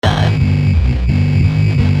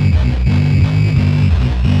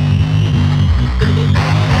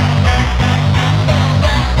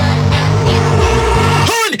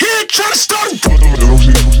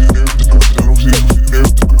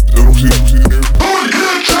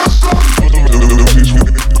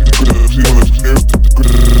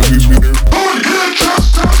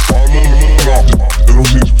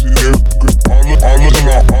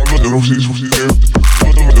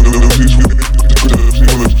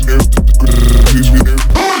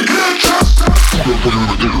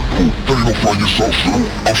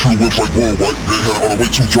worldwide. They had it all the way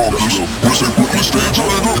too drunk. When I say Brooklyn, stand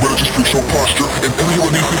up. You better just fix your posture. And every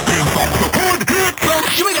other name, stand up.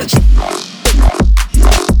 You ain't got